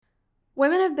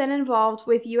Women have been involved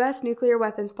with U.S. nuclear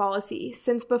weapons policy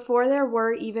since before there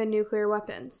were even nuclear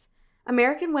weapons.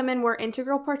 American women were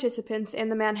integral participants in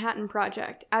the Manhattan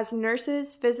Project as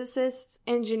nurses, physicists,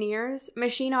 engineers,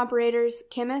 machine operators,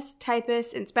 chemists,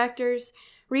 typists, inspectors,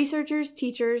 researchers,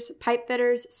 teachers, pipe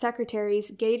fitters,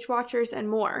 secretaries, gauge watchers, and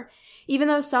more, even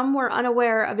though some were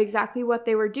unaware of exactly what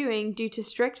they were doing due to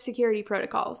strict security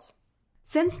protocols.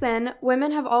 Since then,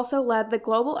 women have also led the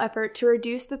global effort to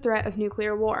reduce the threat of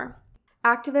nuclear war.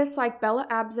 Activists like Bella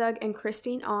Abzug and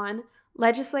Christine Ahn,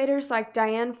 legislators like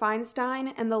Dianne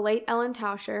Feinstein and the late Ellen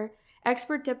Tauscher,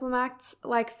 expert diplomats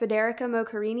like Federica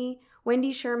Mogherini,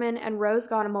 Wendy Sherman, and Rose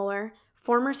Gottemoeller,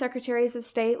 former secretaries of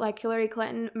state like Hillary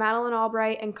Clinton, Madeleine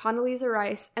Albright, and Condoleezza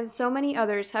Rice, and so many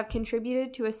others have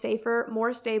contributed to a safer,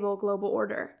 more stable global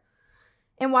order.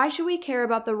 And why should we care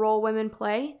about the role women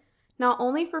play? Not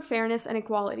only for fairness and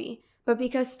equality, but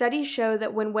because studies show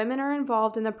that when women are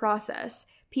involved in the process,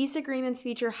 peace agreements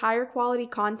feature higher quality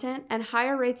content and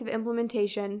higher rates of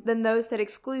implementation than those that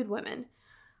exclude women.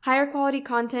 Higher quality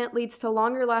content leads to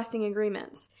longer lasting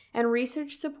agreements, and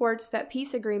research supports that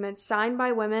peace agreements signed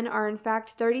by women are in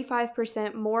fact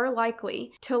 35% more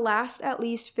likely to last at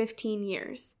least 15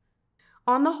 years.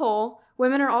 On the whole,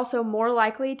 women are also more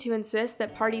likely to insist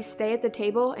that parties stay at the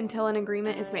table until an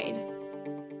agreement is made.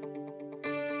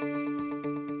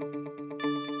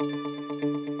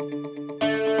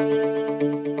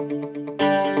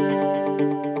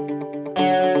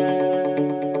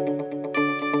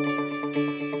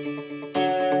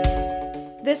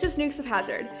 This is Nukes of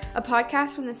Hazard, a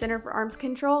podcast from the Center for Arms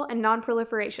Control and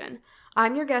Non-Proliferation.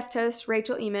 I'm your guest host,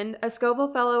 Rachel Emond, a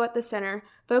Scoville Fellow at the Center,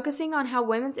 focusing on how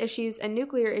women's issues and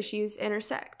nuclear issues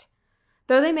intersect.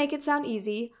 Though they make it sound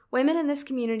easy, women in this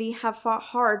community have fought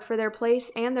hard for their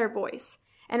place and their voice,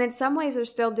 and in some ways are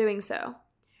still doing so.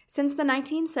 Since the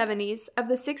 1970s, of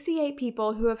the 68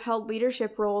 people who have held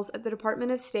leadership roles at the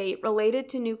Department of State related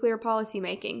to nuclear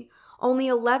policymaking, only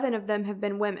 11 of them have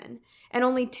been women, and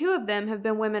only 2 of them have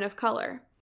been women of color.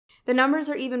 The numbers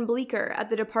are even bleaker at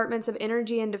the Departments of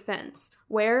Energy and Defense,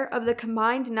 where, of the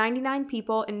combined 99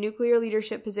 people in nuclear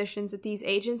leadership positions at these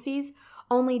agencies,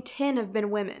 only 10 have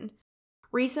been women.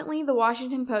 Recently, the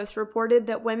Washington Post reported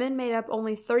that women made up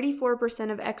only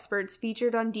 34% of experts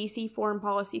featured on DC foreign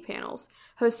policy panels,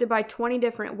 hosted by 20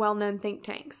 different well-known think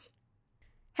tanks.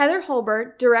 Heather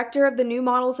Holbert, director of the New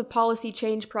Models of Policy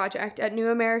Change project at New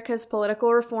America's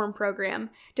Political Reform Program,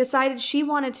 decided she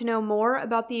wanted to know more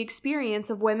about the experience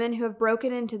of women who have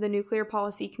broken into the nuclear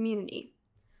policy community.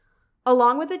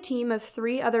 Along with a team of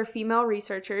 3 other female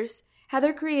researchers,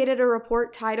 Heather created a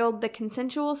report titled The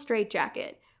Consensual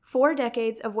Straitjacket: 4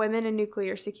 Decades of Women in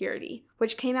Nuclear Security,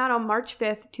 which came out on March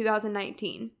 5,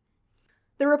 2019.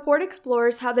 The report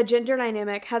explores how the gender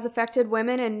dynamic has affected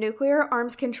women in nuclear,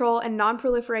 arms control, and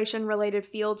non-proliferation-related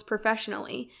fields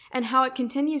professionally, and how it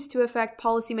continues to affect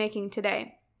policymaking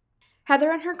today. Heather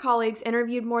and her colleagues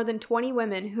interviewed more than 20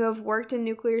 women who have worked in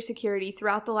nuclear security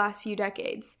throughout the last few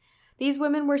decades. These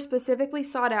women were specifically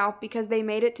sought out because they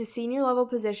made it to senior-level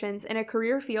positions in a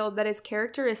career field that is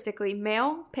characteristically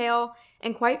male, pale,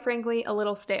 and quite frankly, a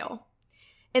little stale.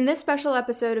 In this special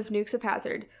episode of Nukes of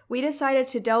Hazard, we decided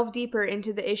to delve deeper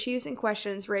into the issues and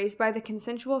questions raised by the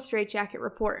Consensual Straitjacket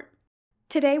report.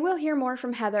 Today we'll hear more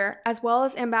from Heather, as well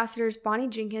as Ambassadors Bonnie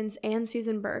Jenkins and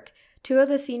Susan Burke, 2 of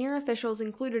the senior officials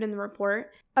included in the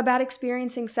report, about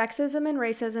experiencing sexism and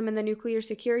racism in the nuclear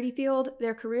security field,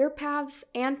 their career paths,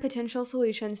 and potential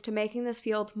solutions to making this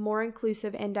field more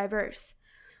inclusive and diverse.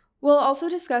 We'll also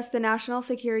discuss the national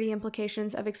security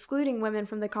implications of excluding women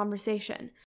from the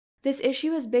conversation. This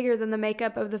issue is bigger than the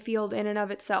makeup of the field in and of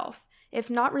itself.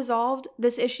 If not resolved,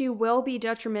 this issue will be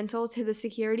detrimental to the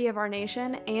security of our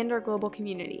nation and our global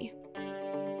community.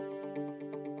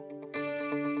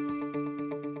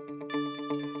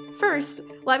 First,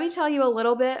 let me tell you a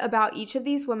little bit about each of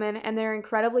these women and their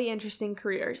incredibly interesting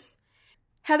careers.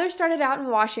 Heather started out in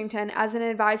Washington as an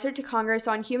advisor to Congress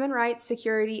on human rights,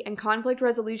 security, and conflict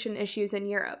resolution issues in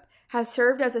Europe, has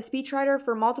served as a speechwriter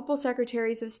for multiple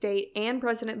secretaries of state and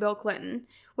President Bill Clinton,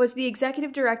 was the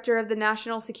executive director of the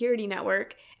National Security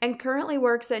Network, and currently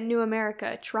works at New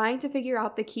America trying to figure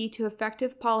out the key to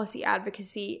effective policy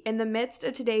advocacy in the midst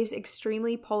of today's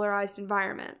extremely polarized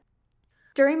environment.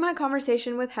 During my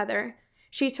conversation with Heather,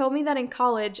 she told me that in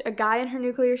college, a guy in her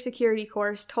nuclear security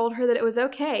course told her that it was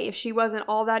okay if she wasn't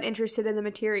all that interested in the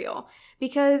material,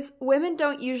 because women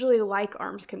don't usually like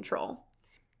arms control.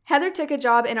 Heather took a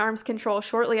job in arms control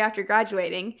shortly after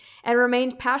graduating and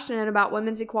remained passionate about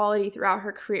women's equality throughout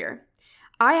her career.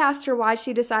 I asked her why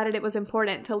she decided it was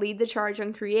important to lead the charge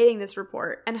on creating this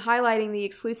report and highlighting the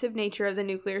exclusive nature of the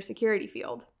nuclear security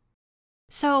field.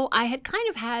 So I had kind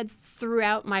of had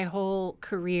throughout my whole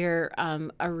career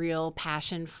a real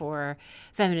passion for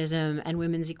feminism and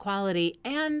women's equality.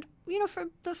 And, for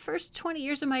the first 20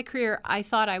 years of my career, I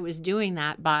thought I was doing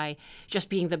that by just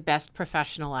being the best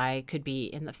professional I could be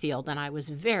in the field. And I was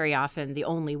very often the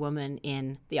only woman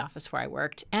in the office where I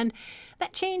worked. And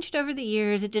that changed over the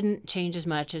years. It didn't change as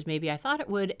much as maybe I thought it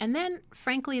would. And then,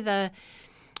 frankly, the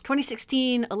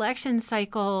 2016 election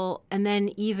cycle, and then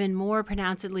even more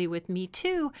pronouncedly with Me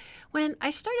Too, when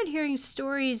I started hearing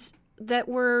stories that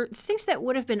were things that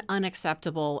would have been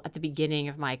unacceptable at the beginning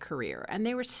of my career. And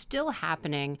they were still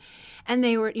happening. And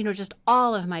they were, just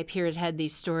all of my peers had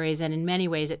these stories. And in many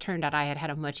ways, it turned out I had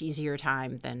had a much easier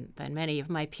time than many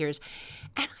of my peers.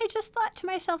 And I just thought to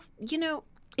myself,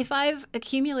 if I've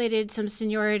accumulated some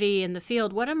seniority in the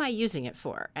field, what am I using it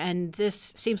for? And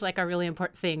this seems like a really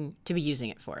important thing to be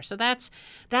using it for. So that's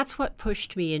what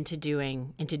pushed me into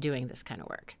doing this kind of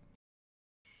work.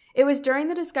 It was during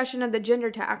the discussion of the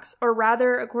gender tax, or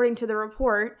rather, according to the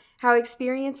report, how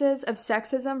experiences of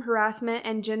sexism, harassment,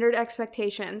 and gendered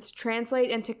expectations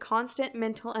translate into constant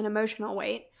mental and emotional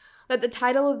weight, that the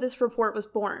title of this report was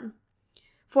born.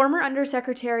 Former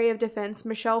Undersecretary of Defense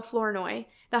Michelle Flournoy,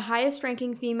 the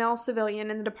highest-ranking female civilian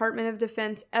in the Department of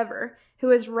Defense ever,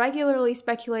 who is regularly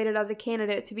speculated as a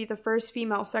candidate to be the first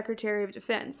female Secretary of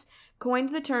Defense, coined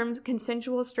the term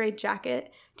consensual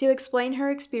straitjacket to explain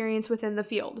her experience within the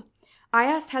field. I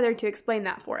asked Heather to explain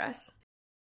that for us.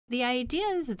 The idea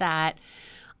is that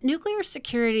nuclear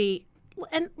security,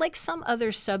 and like some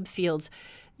other subfields,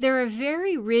 there are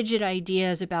very rigid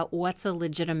ideas about what's a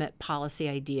legitimate policy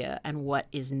idea and what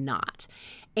is not.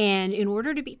 And in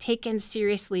order to be taken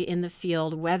seriously in the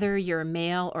field, whether you're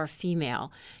male or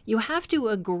female, you have to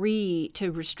agree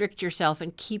to restrict yourself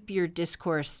and keep your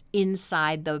discourse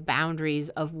inside the boundaries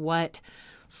of what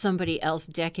somebody else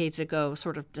decades ago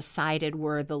sort of decided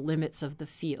were the limits of the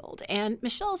field. And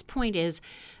Michelle's point is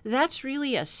that's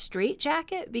really a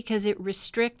straitjacket because it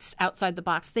restricts outside the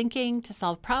box thinking to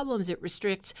solve problems. It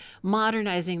restricts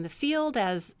modernizing the field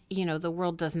as, the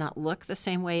world does not look the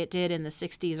same way it did in the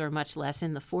 60s or much less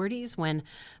in the 40s when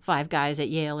five guys at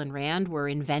Yale and Rand were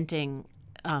inventing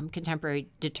contemporary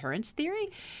deterrence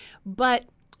theory. But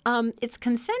it's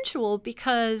consensual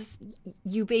because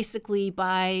you basically,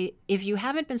 if you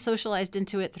haven't been socialized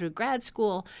into it through grad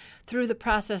school, through the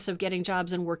process of getting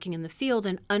jobs and working in the field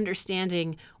and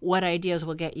understanding what ideas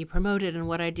will get you promoted and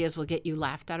what ideas will get you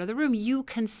laughed out of the room, you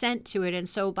consent to it. And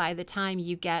so by the time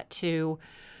you get to,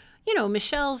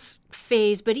 Michelle's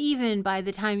phase, but even by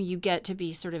the time you get to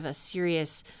be sort of a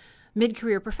serious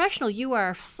mid-career professional, you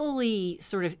are fully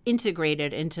sort of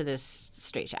integrated into this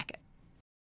straitjacket.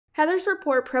 Heather's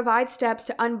report provides steps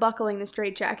to unbuckling the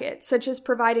straitjacket, such as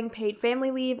providing paid family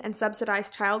leave and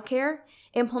subsidized childcare,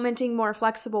 implementing more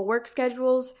flexible work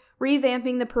schedules,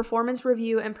 revamping the performance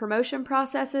review and promotion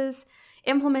processes,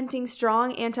 implementing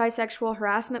strong anti-sexual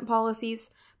harassment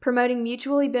policies, promoting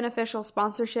mutually beneficial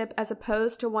sponsorship as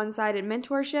opposed to one-sided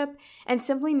mentorship, and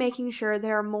simply making sure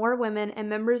there are more women and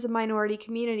members of minority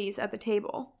communities at the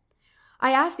table.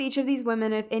 I asked each of these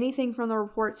women if anything from the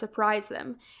report surprised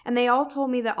them, and they all told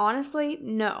me that honestly,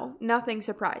 no, nothing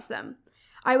surprised them.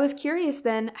 I was curious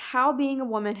then how being a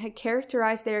woman had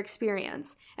characterized their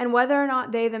experience, and whether or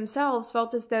not they themselves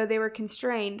felt as though they were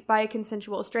constrained by a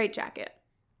consensual straitjacket.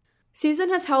 Susan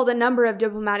has held a number of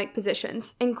diplomatic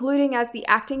positions, including as the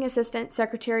Acting Assistant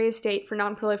Secretary of State for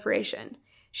Nonproliferation.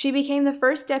 She became the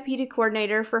first deputy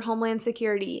coordinator for Homeland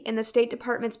Security in the State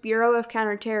Department's Bureau of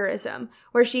Counterterrorism,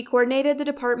 where she coordinated the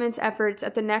department's efforts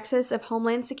at the nexus of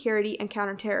Homeland Security and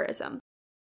counterterrorism.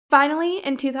 Finally,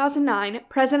 in 2009,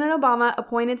 President Obama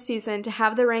appointed Susan to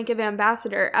have the rank of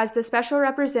ambassador as the special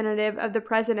representative of the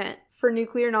president for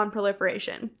nuclear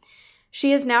nonproliferation.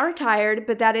 She is now retired,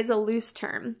 but that is a loose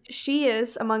term. She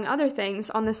is, among other things,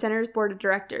 on the center's board of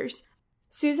directors.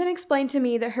 Susan explained to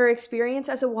me that her experience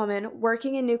as a woman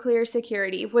working in nuclear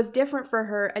security was different for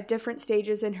her at different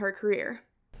stages in her career.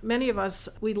 Many of us,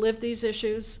 we lived these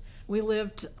issues. We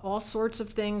lived all sorts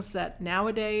of things that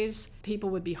nowadays people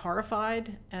would be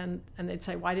horrified and they'd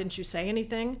say, why didn't you say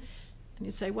anything? And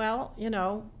you say, well,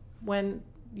 when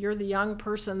you're the young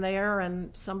person there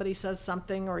and somebody says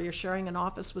something or you're sharing an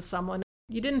office with someone,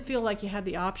 you didn't feel like you had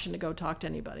the option to go talk to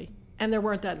anybody. And there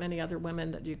weren't that many other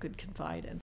women that you could confide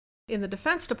in. In the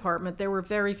Defense Department, there were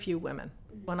very few women.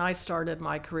 When I started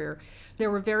my career,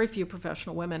 there were very few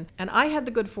professional women. And I had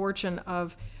the good fortune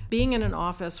of being in an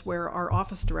office where our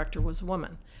office director was a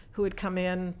woman who had come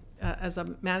in as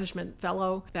a management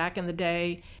fellow back in the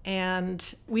day.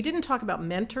 And we didn't talk about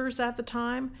mentors at the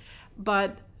time,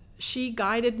 but she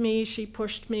guided me, she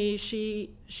pushed me, she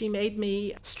made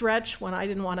me stretch when I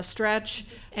didn't want to stretch.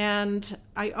 And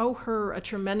I owe her a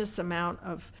tremendous amount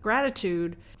of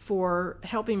gratitude for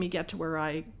helping me get to where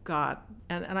I got.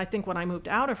 And I think when I moved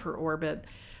out of her orbit,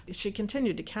 she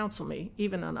continued to counsel me,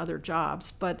 even on other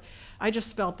jobs. But I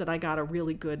just felt that I got a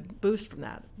really good boost from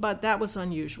that. But that was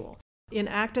unusual. In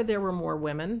ACTA, there were more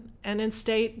women, and in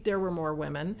state, there were more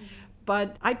women.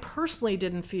 But I personally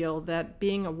didn't feel that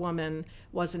being a woman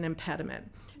was an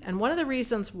impediment. And one of the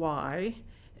reasons why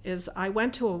is I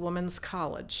went to a women's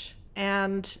college,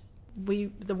 and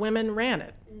the women ran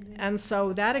it. And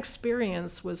so that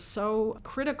experience was so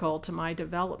critical to my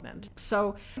development.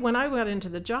 So when I got into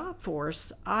the job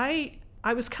force, I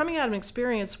was coming out of an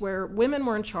experience where women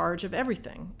were in charge of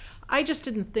everything. I just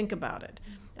didn't think about it.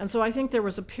 And so I think there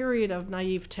was a period of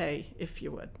naivete, if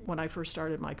you would, when I first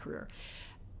started my career.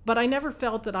 But I never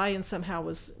felt that I somehow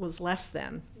was less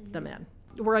than the men.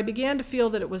 Where I began to feel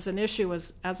that it was an issue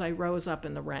as I rose up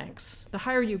in the ranks. The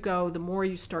higher you go, the more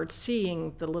you start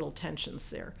seeing the little tensions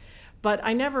there. But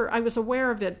I was aware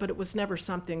of it, but it was never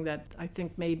something that I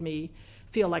think made me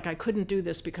feel like I couldn't do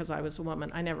this because I was a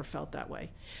woman. I never felt that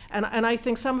way. And I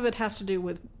think some of it has to do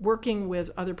with working with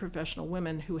other professional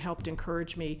women who helped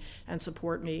encourage me and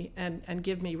support me and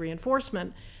give me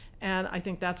reinforcement. And I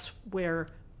think that's where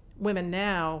women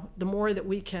now, the more that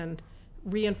we can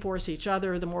reinforce each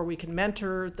other, the more we can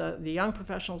mentor the young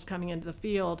professionals coming into the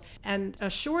field and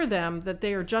assure them that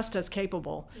they are just as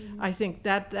capable. I think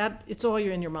that it's all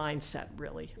in your mindset,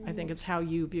 really. I think it's how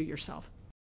you view yourself.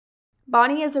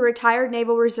 Bonnie is a retired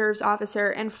Naval Reserves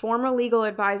officer and former legal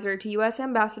advisor to U.S.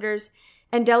 ambassadors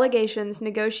and delegations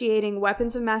negotiating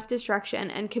weapons of mass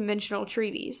destruction and conventional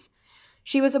treaties.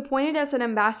 She was appointed as an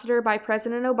ambassador by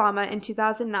President Obama in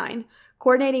 2009,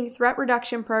 coordinating threat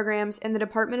reduction programs in the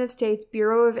Department of State's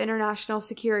Bureau of International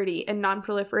Security and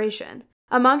Nonproliferation.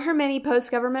 Among her many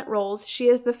post-government roles, she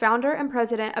is the founder and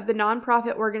president of the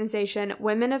nonprofit organization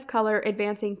Women of Color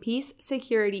Advancing Peace,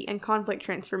 Security, and Conflict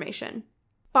Transformation.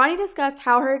 Bonnie discussed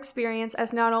how her experience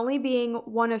as not only being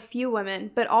one of few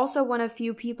women, but also one of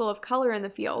few people of color in the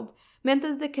field, meant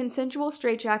that the consensual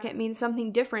straitjacket means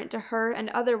something different to her and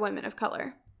other women of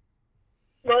color.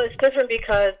 Well, it's different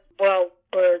because,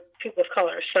 we're people of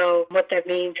color. So what that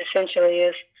means essentially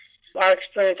is our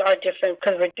experience are different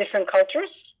because we're different cultures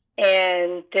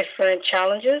and different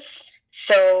challenges.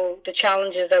 So the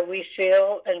challenges that we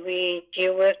feel and we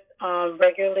deal with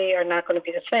regularly are not going to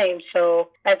be the same. So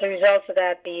as a result of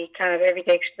that, the kind of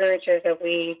everyday experiences that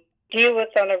we deal with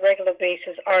on a regular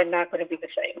basis are not going to be the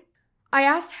same. I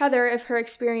asked Heather if her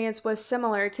experience was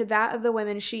similar to that of the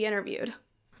women she interviewed.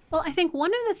 Well, I think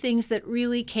one of the things that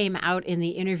really came out in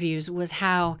the interviews was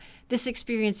how this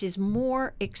experience is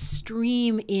more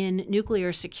extreme in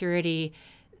nuclear security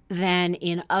than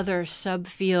in other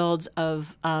subfields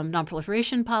of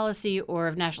nonproliferation policy or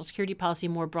of national security policy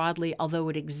more broadly, although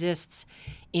it exists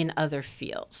in other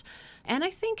fields. And I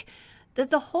think that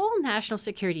the whole national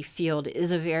security field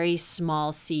is a very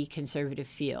small c conservative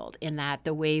field in that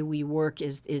the way we work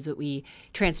is that we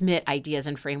transmit ideas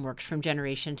and frameworks from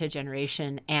generation to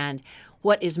generation. And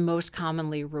what is most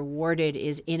commonly rewarded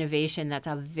is innovation that's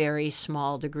a very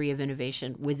small degree of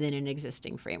innovation within an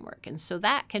existing framework. And so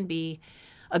that can be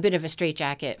a bit of a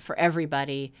straitjacket for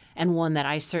everybody, and one that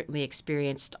I certainly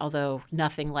experienced, although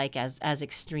nothing like as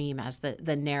extreme as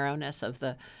the narrowness of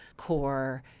the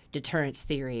core deterrence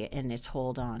theory and its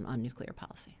hold on nuclear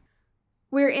policy.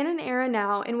 We're in an era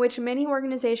now in which many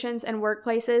organizations and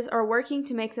workplaces are working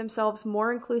to make themselves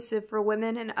more inclusive for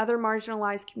women and other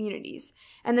marginalized communities,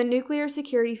 and the nuclear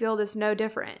security field is no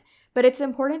different. But it's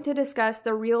important to discuss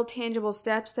the real tangible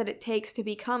steps that it takes to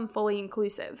become fully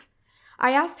inclusive.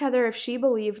 I asked Heather if she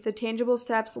believed the tangible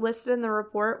steps listed in the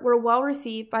report were well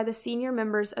received by the senior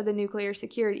members of the nuclear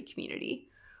security community.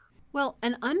 Well,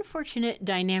 an unfortunate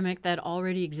dynamic that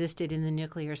already existed in the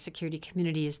nuclear security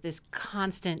community is this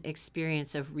constant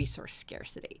experience of resource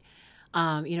scarcity.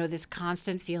 This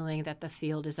constant feeling that the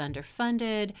field is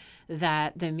underfunded,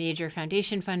 that the major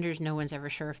foundation funders, no one's ever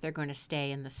sure if they're going to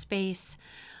stay in the space.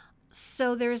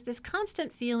 So there's this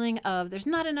constant feeling of there's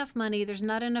not enough money, there's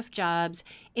not enough jobs,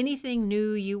 anything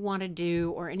new you want to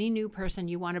do or any new person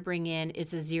you want to bring in,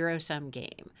 it's a zero-sum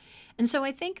game. And so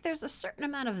I think there's a certain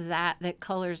amount of that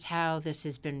colors how this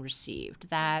has been received,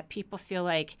 that people feel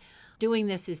like doing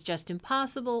this is just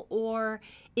impossible or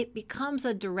it becomes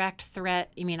a direct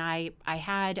threat. I mean, I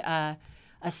had a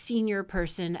senior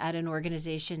person at an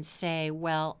organization say,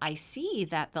 well, I see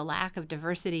that the lack of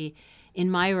diversity in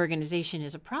my organization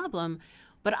is a problem,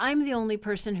 but I'm the only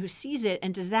person who sees it,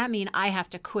 and does that mean I have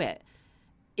to quit?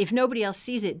 if nobody else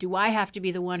sees it, do I have to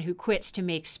be the one who quits to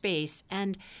make space?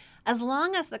 And as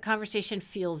long as the conversation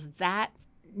feels that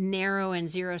narrow and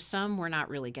zero-sum, we're not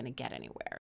really going to get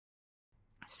anywhere.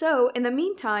 So, in the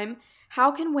meantime,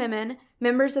 how can women,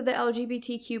 members of the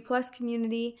LGBTQ+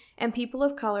 community, and people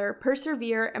of color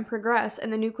persevere and progress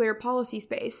in the nuclear policy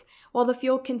space while the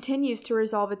field continues to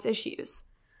resolve its issues?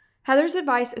 Heather's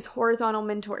advice is horizontal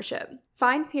mentorship.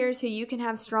 Find peers who you can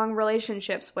have strong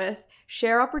relationships with,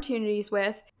 share opportunities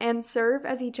with, and serve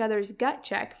as each other's gut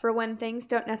check for when things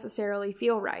don't necessarily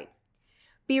feel right.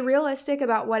 Be realistic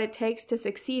about what it takes to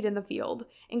succeed in the field,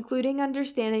 including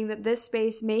understanding that this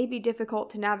space may be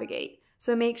difficult to navigate,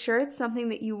 so make sure it's something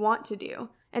that you want to do,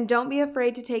 and don't be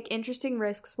afraid to take interesting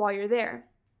risks while you're there.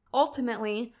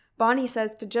 Ultimately, Bonnie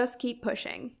says to just keep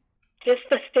pushing. Just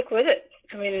to stick with it.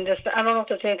 I mean, I don't know if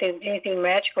there's anything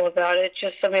magical about it. It's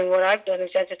just, what I've done is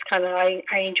I just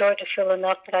I enjoyed the field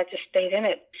enough that I just stayed in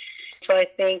it. So I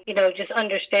think, just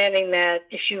understanding that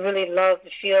if you really love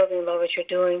the field and love what you're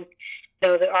doing,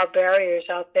 there are barriers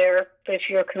out there, but if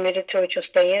you're committed to it, you'll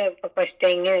stay in it. But by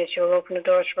staying in it, you'll open the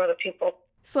doors for other people.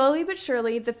 Slowly but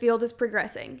surely, the field is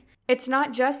progressing. It's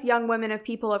not just young women of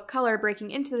people of color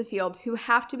breaking into the field who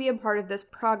have to be a part of this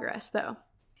progress, though.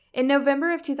 In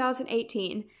November of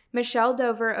 2018, Michelle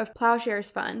Dover of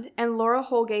Plowshares Fund and Laura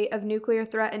Holgate of Nuclear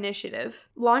Threat Initiative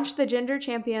launched the Gender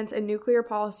Champions and Nuclear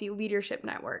Policy Leadership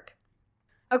Network.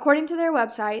 According to their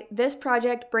website, this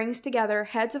project brings together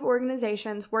heads of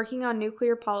organizations working on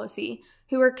nuclear policy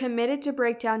who are committed to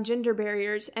break down gender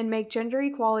barriers and make gender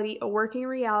equality a working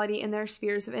reality in their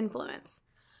spheres of influence.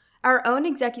 Our own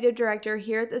executive director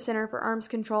here at the Center for Arms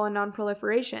Control and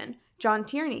Nonproliferation, John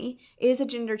Tierney, is a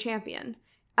gender champion.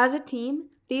 As a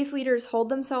team, these leaders hold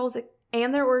themselves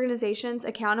and their organizations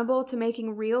accountable to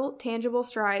making real, tangible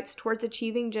strides towards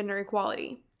achieving gender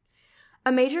equality.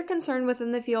 A major concern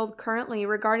within the field currently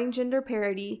regarding gender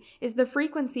parity is the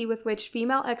frequency with which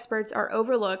female experts are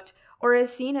overlooked or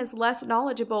is seen as less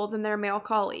knowledgeable than their male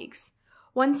colleagues.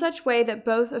 One such way that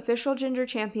both official gender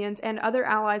champions and other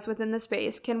allies within the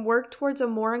space can work towards a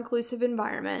more inclusive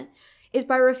environment is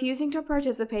by refusing to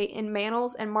participate in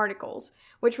manels and marticles,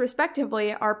 which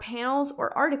respectively are panels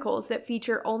or articles that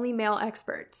feature only male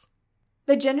experts.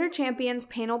 The Gender Champions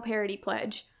Panel Parity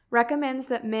Pledge recommends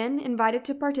that men invited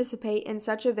to participate in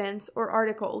such events or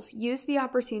articles use the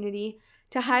opportunity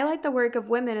to highlight the work of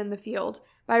women in the field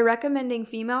by recommending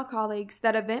female colleagues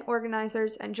that event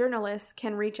organizers and journalists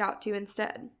can reach out to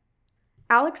instead.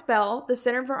 Alex Bell, the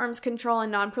Center for Arms Control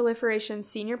and Nonproliferation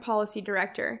Senior Policy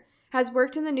Director, has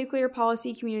worked in the nuclear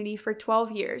policy community for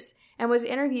 12 years and was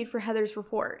interviewed for Heather's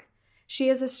report. She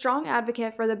is a strong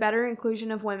advocate for the better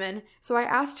inclusion of women, so I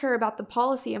asked her about the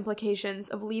policy implications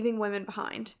of leaving women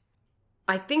behind.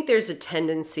 I think there's a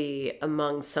tendency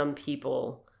among some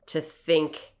people to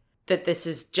think that this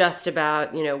is just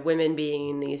about, women being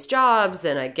in these jobs,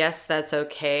 and I guess that's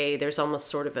okay. There's almost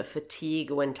sort of a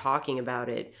fatigue when talking about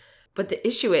it. But the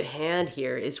issue at hand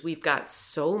here is we've got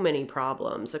so many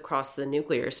problems across the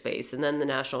nuclear space and then the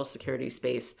national security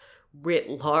space writ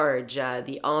large,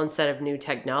 the onset of new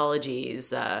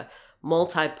technologies,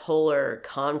 multipolar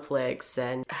conflicts,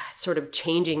 and sort of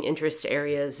changing interest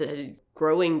areas,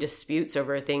 growing disputes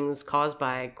over things caused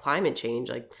by climate change,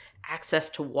 like access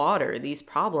to water. These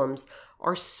problems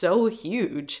are so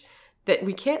huge that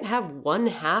we can't have one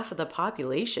half of the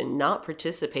population not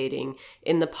participating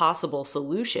in the possible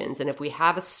solutions. And if we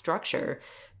have a structure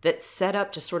that's set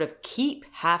up to sort of keep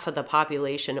half of the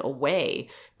population away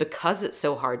because it's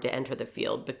so hard to enter the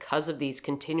field, because of these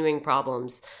continuing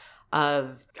problems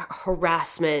of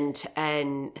harassment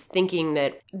and thinking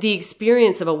that the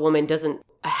experience of a woman doesn't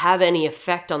have any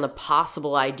effect on the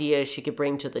possible ideas she could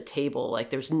bring to the table. Like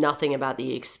there's nothing about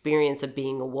the experience of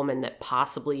being a woman that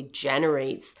possibly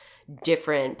generates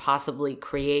different, possibly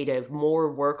creative,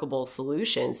 more workable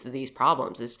solutions to these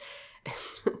problems.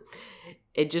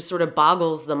 It just sort of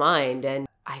boggles the mind. And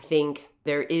I think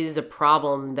there is a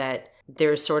problem that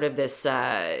there's sort of this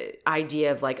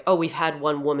idea of like, oh, we've had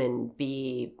one woman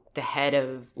be the head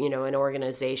of, an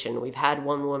organization. We've had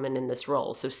one woman in this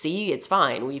role. So see, it's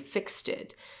fine. We fixed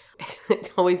it.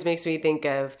 It always makes me think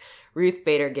of Ruth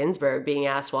Bader Ginsburg being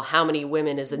asked, well, how many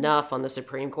women is enough on the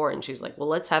Supreme Court? And she's like, well,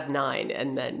 let's have 9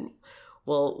 and then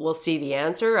we'll see the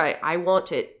answer. I want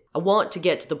to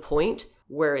get to the point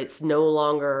where it's no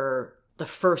longer the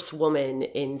first woman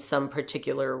in some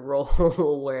particular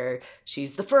role where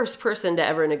she's the first person to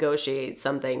ever negotiate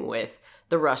something with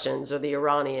the Russians or the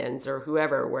Iranians or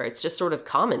whoever, where it's just sort of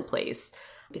commonplace.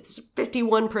 It's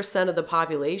 51% of the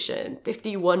population,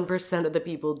 51% of the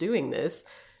people doing this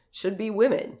should be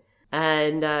women.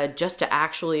 and just to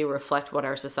actually reflect what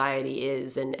our society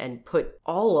is and put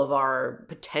all of our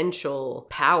potential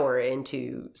power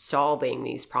into solving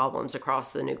these problems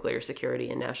across the nuclear security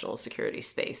and national security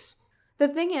space. The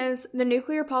thing is, the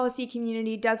nuclear policy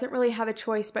community doesn't really have a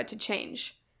choice but to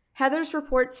change. Heather's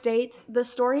report states, the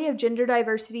story of gender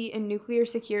diversity in nuclear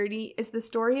security is the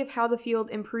story of how the field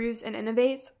improves and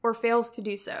innovates or fails to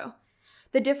do so.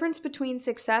 The difference between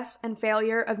success and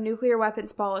failure of nuclear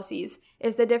weapons policies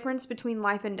is the difference between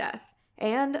life and death.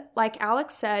 And, like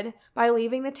Alex said, by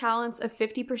leaving the talents of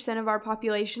 50% of our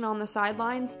population on the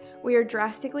sidelines, we are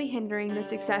drastically hindering the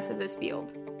success of this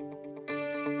field.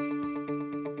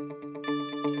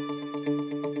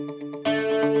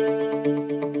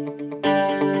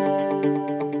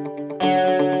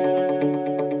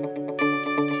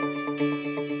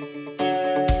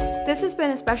 This has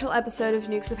been a special episode of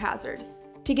Nukes of Hazard.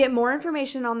 To get more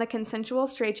information on the Consensual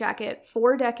Straitjacket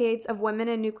 4 Decades of Women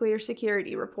in Nuclear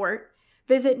Security report,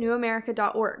 visit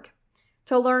newamerica.org.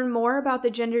 To learn more about the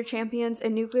Gender Champions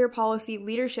in Nuclear Policy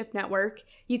Leadership Network,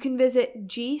 you can visit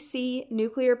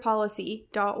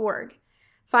gcnuclearpolicy.org.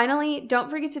 Finally, don't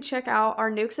forget to check out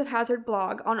our Nukes of Hazard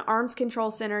blog on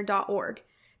armscontrolcenter.org.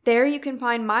 There you can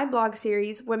find my blog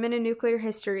series, Women in Nuclear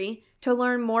History, to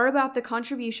learn more about the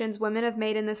contributions women have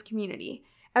made in this community,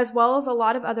 as well as a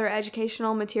lot of other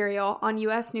educational material on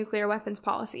U.S. nuclear weapons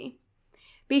policy.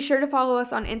 Be sure to follow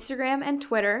us on Instagram and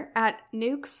Twitter at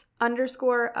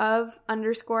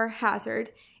nukes_of_hazard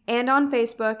and on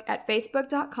Facebook at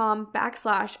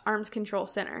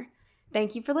facebook.com/armscontrolcenter.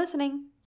 Thank you for listening.